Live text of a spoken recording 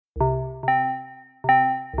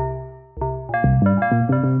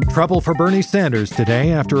Trouble for Bernie Sanders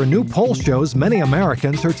today after a new poll shows many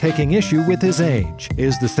Americans are taking issue with his age.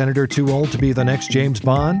 Is the senator too old to be the next James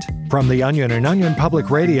Bond? From The Onion and Onion Public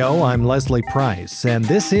Radio, I'm Leslie Price, and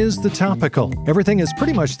this is The Topical. Everything is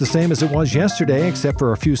pretty much the same as it was yesterday, except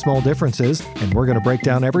for a few small differences, and we're going to break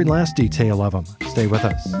down every last detail of them. Stay with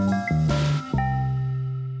us.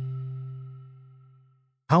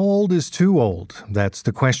 How old is too old? That's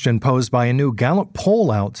the question posed by a new Gallup poll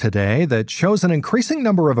out today that shows an increasing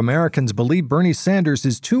number of Americans believe Bernie Sanders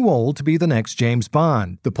is too old to be the next James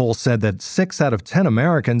Bond. The poll said that 6 out of 10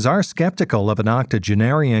 Americans are skeptical of an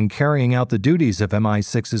octogenarian carrying out the duties of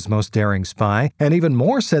MI6's most daring spy, and even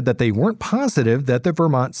more said that they weren't positive that the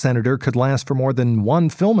Vermont senator could last for more than one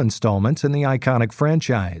film installment in the iconic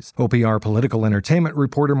franchise. OPR political entertainment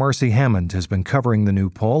reporter Marcy Hammond has been covering the new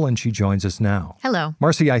poll, and she joins us now. Hello.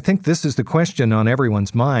 Marcy, I think this is the question on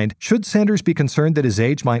everyone's mind. Should Sanders be concerned that his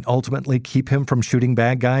age might ultimately keep him from shooting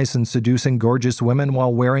bad guys and seducing gorgeous women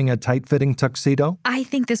while wearing a tight-fitting tuxedo? I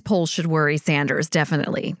think this poll should worry Sanders,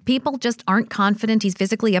 definitely. People just aren't confident he's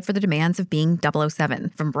physically up for the demands of being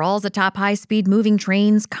 007. From brawls atop high-speed moving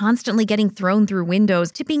trains, constantly getting thrown through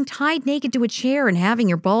windows, to being tied naked to a chair and having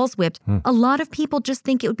your balls whipped, a lot of people just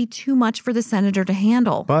think it would be too much for the senator to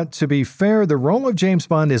handle. But to be fair, the role of James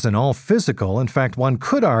Bond isn't all physical. In fact, one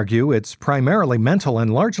could argue it's primarily mental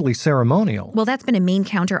and largely ceremonial. Well, that's been a main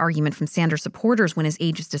counter-argument from Sanders supporters when his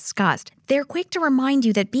age is discussed. They're quick to remind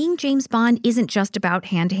you that being James Bond isn't just about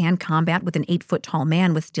hand-to-hand combat with an 8-foot-tall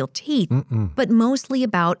man with steel teeth, but mostly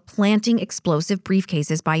about planting explosive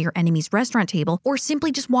briefcases by your enemy's restaurant table or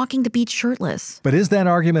simply just walking the beach shirtless. But is that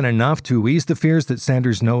argument enough to ease the fears that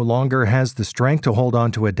Sanders no longer has the strength to hold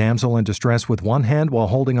on to a damsel in distress with one hand while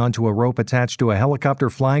holding onto a rope attached to a helicopter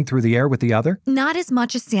flying through the air with the other? Not as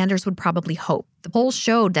much as Sanders would probably hope. The poll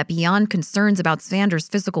showed that beyond concerns about Sanders'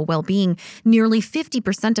 physical well-being, nearly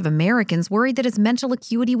 50% of Americans worried that his mental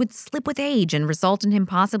acuity would slip with age and result in him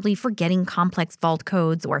possibly forgetting complex vault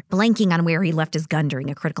codes or blanking on where he left his gun during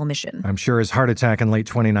a critical mission. I'm sure his heart attack in late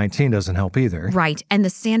 2019 doesn't help either. Right, and the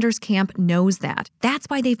Sanders camp knows that. That's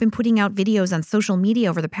why they've been putting out videos on social media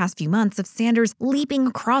over the past few months of Sanders leaping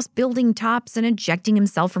across building tops and ejecting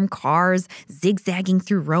himself from cars, zigzagging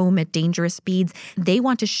through Rome at dangerous speeds. They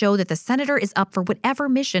want to show that the senator is up for whatever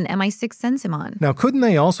mission MI6 sends him on. Now, couldn't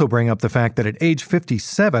they also bring up the fact that at age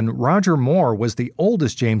 57, Roger Moore was the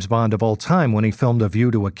oldest James Bond of all time when he filmed A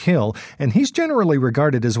View to a Kill, and he's generally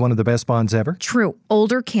regarded as one of the best Bonds ever? True,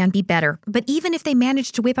 older can be better. But even if they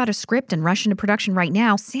managed to whip out a script and rush into production right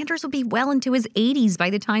now, Sanders would be well into his 80s by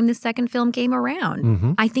the time the second film came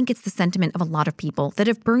around. I think it's the sentiment of a lot of people that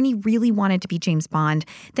if Bernie really wanted to be James Bond,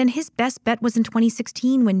 then his best bet was in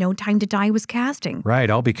 2016 when No Time to Die was casting. Right,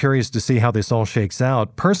 I'll be curious to see how this all shakes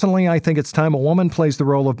out. Personally, I think it's time a woman plays the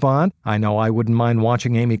role of Bond. I know I wouldn't mind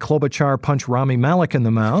watching Amy Klobuchar punch Rami Malek in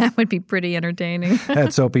the mouth. That would be pretty entertaining.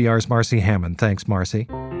 That's OPR's Marcy Hammond. Thanks, Marcy.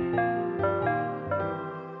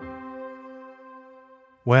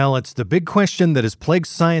 Well, it's the big question that has plagued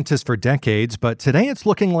scientists for decades, but today it's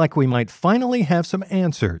looking like we might finally have some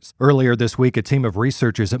answers. Earlier this week, a team of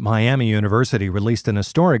researchers at Miami University released an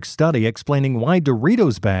historic study explaining why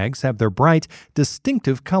Doritos bags have their bright,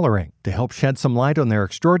 distinctive coloring. To help shed some light on their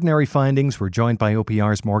extraordinary findings, we're joined by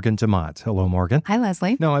OPR's Morgan DeMott. Hello, Morgan. Hi,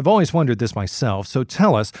 Leslie. Now, I've always wondered this myself, so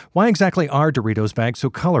tell us, why exactly are Doritos bags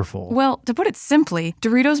so colorful? Well, to put it simply,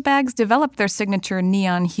 Doritos bags developed their signature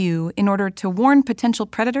neon hue in order to warn potential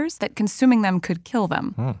predators that consuming them could kill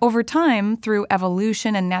them. Over time, through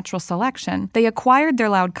evolution and natural selection, they acquired their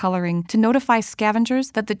loud coloring to notify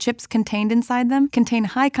scavengers that the chips contained inside them contain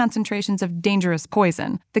high concentrations of dangerous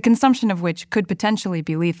poison, the consumption of which could potentially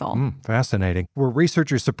be lethal. Fascinating. Were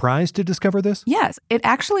researchers surprised to discover this? Yes, it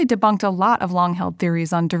actually debunked a lot of long-held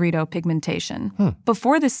theories on Dorito pigmentation.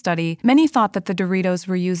 Before this study, many thought that the Doritos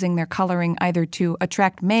were using their coloring either to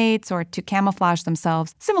attract mates or to camouflage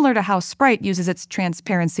themselves, similar to how Sprite uses its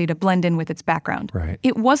transparency to blend in with its background. Right.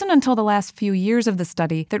 It wasn't until the last few years of the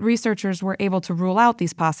study that researchers were able to rule out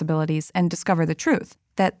these possibilities and discover the truth,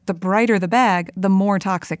 that the brighter the bag, the more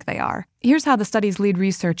toxic they are. Here's how the study's lead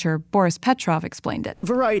researcher, Boris Petrov, explained it.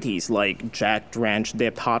 Varieties like Jack Drench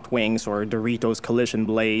dipped hot wings or Doritos Collision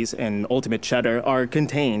Blaze and Ultimate Cheddar are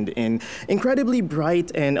contained in incredibly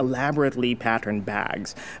bright and elaborately patterned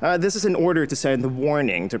bags. This is in order to send a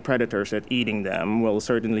warning to predators that eating them will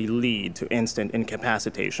certainly lead to instant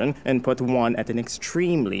incapacitation and put one at an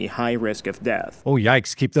extremely high risk of death. Oh,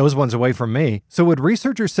 yikes. Keep those ones away from me. So would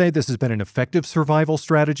researchers say this has been an effective survival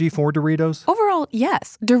strategy for Doritos? Overall, Well,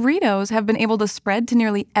 yes, Doritos have been able to spread to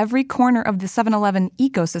nearly every corner of the 7-Eleven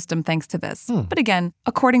ecosystem thanks to this. But again,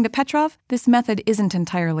 according to Petrov, this method isn't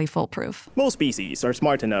entirely foolproof. Most species are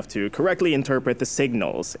smart enough to correctly interpret the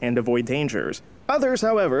signals and avoid dangers. Others,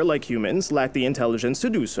 however, like humans, lack the intelligence to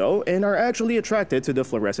do so and are actually attracted to the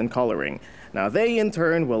fluorescent coloring. Now, they in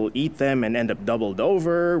turn will eat them and end up doubled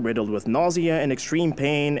over, riddled with nausea and extreme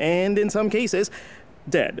pain, and in some cases,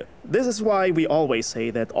 dead. This is why we always say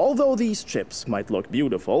that although these chips might look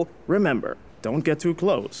beautiful, remember, don't get too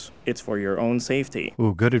close. It's for your own safety.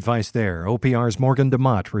 Ooh, good advice there. OPR's Morgan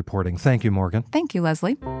DeMott reporting. Thank you, Morgan. Thank you,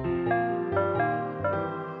 Leslie.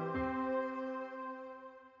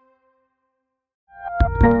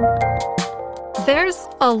 There's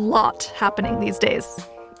a lot happening these days,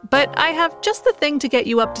 but I have just the thing to get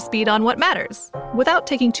you up to speed on what matters, without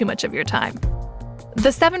taking too much of your time.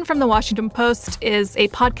 The 7 from the Washington Post is a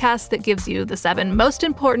podcast that gives you the 7 most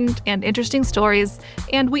important and interesting stories,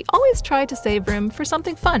 and we always try to save room for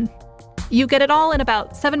something fun. You get it all in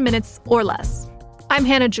about 7 minutes or less. I'm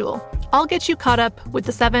Hannah Jewell. I'll get you caught up with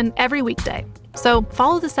the 7 every weekday, so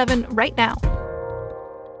follow the 7 right now.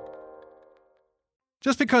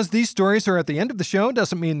 Just because these stories are at the end of the show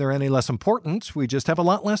doesn't mean they're any less important. We just have a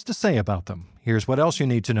lot less to say about them. Here's what else you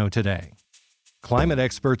need to know today. Climate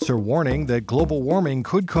experts are warning that global warming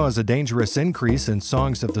could cause a dangerous increase in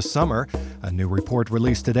songs of the summer. A new report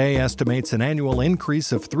released today estimates an annual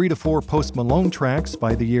increase of 3 to 4 Post Malone tracks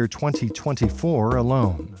by the year 2024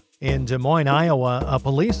 alone. In Des Moines, Iowa, a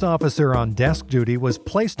police officer on desk duty was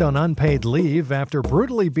placed on unpaid leave after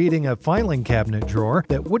brutally beating a filing cabinet drawer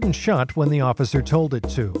that wouldn't shut when the officer told it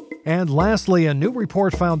to. And lastly, a new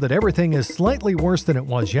report found that everything is slightly worse than it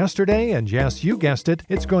was yesterday, and yes, you guessed it,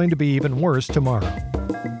 it's going to be even worse tomorrow.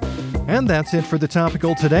 And that's it for The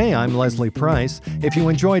Topical today. I'm Leslie Price. If you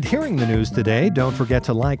enjoyed hearing the news today, don't forget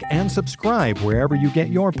to like and subscribe wherever you get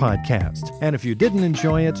your podcast. And if you didn't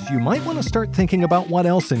enjoy it, you might want to start thinking about what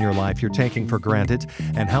else in your life you're taking for granted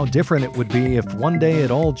and how different it would be if one day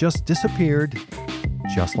it all just disappeared,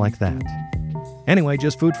 just like that. Anyway,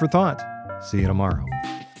 just food for thought. See you tomorrow.